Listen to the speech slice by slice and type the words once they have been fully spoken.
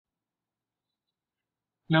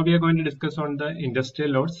Now we are going to discuss on the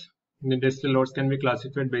industrial loads. The industrial loads can be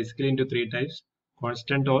classified basically into three types: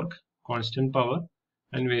 constant torque, constant power,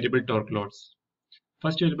 and variable torque loads.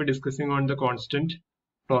 First we will be discussing on the constant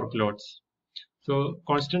torque loads. So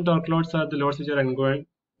constant torque loads are the loads which are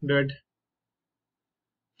encountered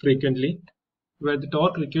frequently, where the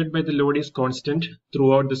torque required by the load is constant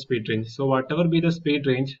throughout the speed range. So whatever be the speed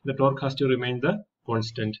range, the torque has to remain the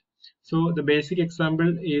constant. So the basic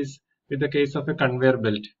example is with the case of a conveyor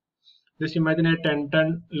belt. Just imagine a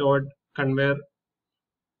 10-ton load conveyor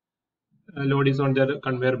load is on the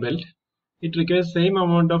conveyor belt. It requires same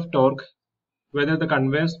amount of torque whether the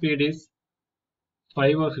conveyor speed is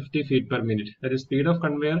 5 or 50 feet per minute. That is speed of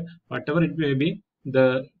conveyor, whatever it may be,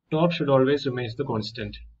 the torque should always remain the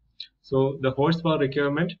constant. So the horsepower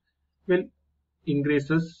requirement will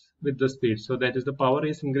increases with the speed. So that is the power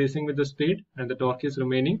is increasing with the speed and the torque is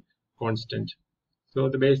remaining constant. So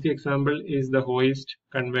the basic example is the hoist,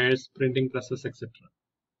 conveyors, printing presses, etc.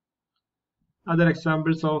 Other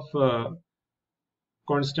examples of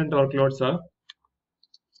constant torque loads are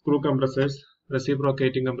screw compressors,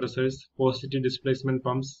 reciprocating compressors, positive displacement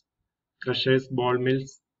pumps, crushers, ball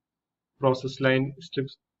mills, process line,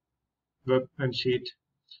 strips, web and sheet,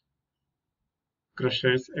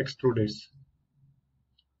 crushers, extruders.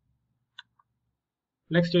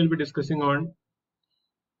 Next we will be discussing on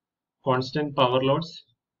constant power loads.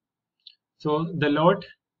 So the load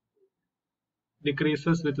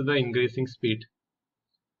decreases with the increasing speed.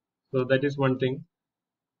 So that is one thing.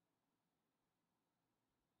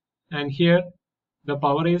 And here the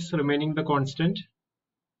power is remaining the constant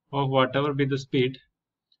of whatever be the speed,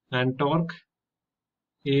 and torque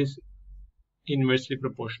is inversely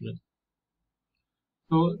proportional.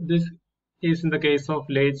 So this is in the case of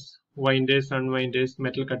lathes, winders, unwinders,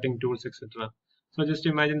 metal cutting tools, etc. So just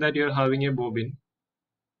imagine that you are having a bobbin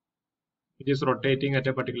which is rotating at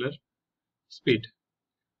a particular speed.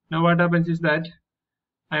 Now what happens is that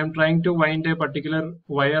I am trying to wind a particular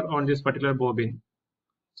wire on this particular bobbin.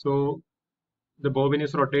 So the bobbin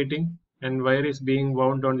is rotating and wire is being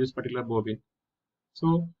wound on this particular bobbin.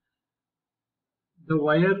 So the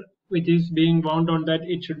wire which is being wound on that,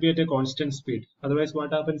 it should be at a constant speed. Otherwise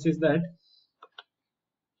what happens is that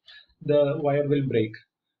the wire will break.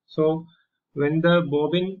 So when the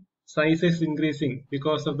bobbin size is increasing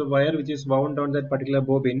because of the wire which is wound on that particular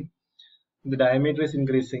bobbin, the diameter is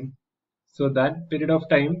increasing. So that period of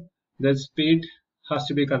time the speed has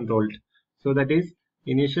to be controlled. So that is,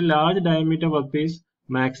 initial large diameter workpiece,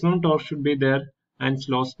 maximum torque should be there and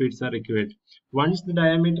slow speeds are required. Once the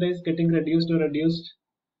diameter is getting reduced,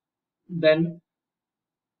 then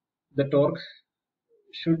the torque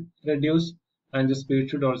should reduce and the speed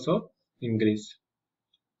should also increase.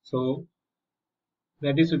 So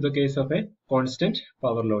that is with the case of a constant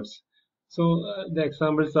power loads. So the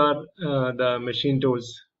examples are the machine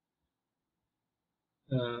tools,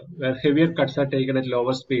 where heavier cuts are taken at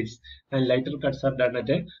lower speeds and lighter cuts are done at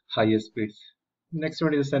a higher speeds. Next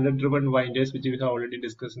one is center driven winders, which we have already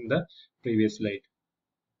discussed in the previous slide.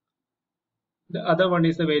 The other one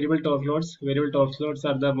is the variable torque loads. Variable torque loads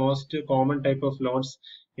are the most common type of loads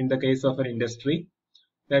in the case of an industry.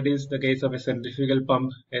 That is the case of a centrifugal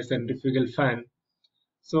pump, a centrifugal fan.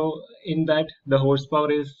 So in that the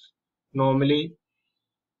horsepower is normally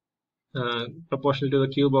proportional to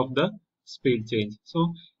the cube of the speed change.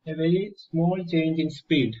 So a very small change in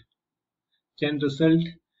speed can result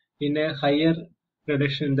in a higher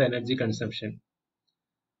reduction in the energy consumption.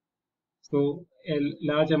 So a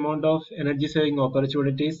large amount of energy saving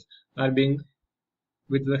opportunities are being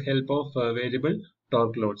with the help of variable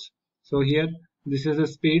torque loads. So here this is the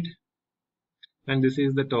speed and this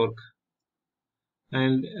is the torque,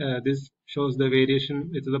 and this shows the variation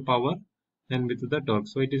with the power and with the torque.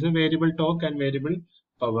 So it is a variable torque and variable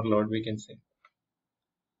power load, we can say.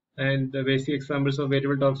 And the basic examples of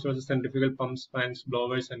variable torque loads are centrifugal pumps, fans,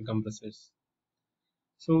 blowers, and compressors.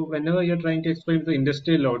 So whenever you're trying to explain the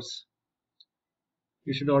industrial loads,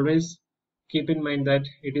 you should always keep in mind that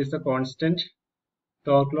it is the constant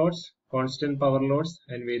torque loads, constant power loads,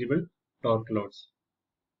 and variable torque loads.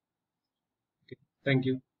 Okay, thank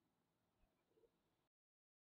you.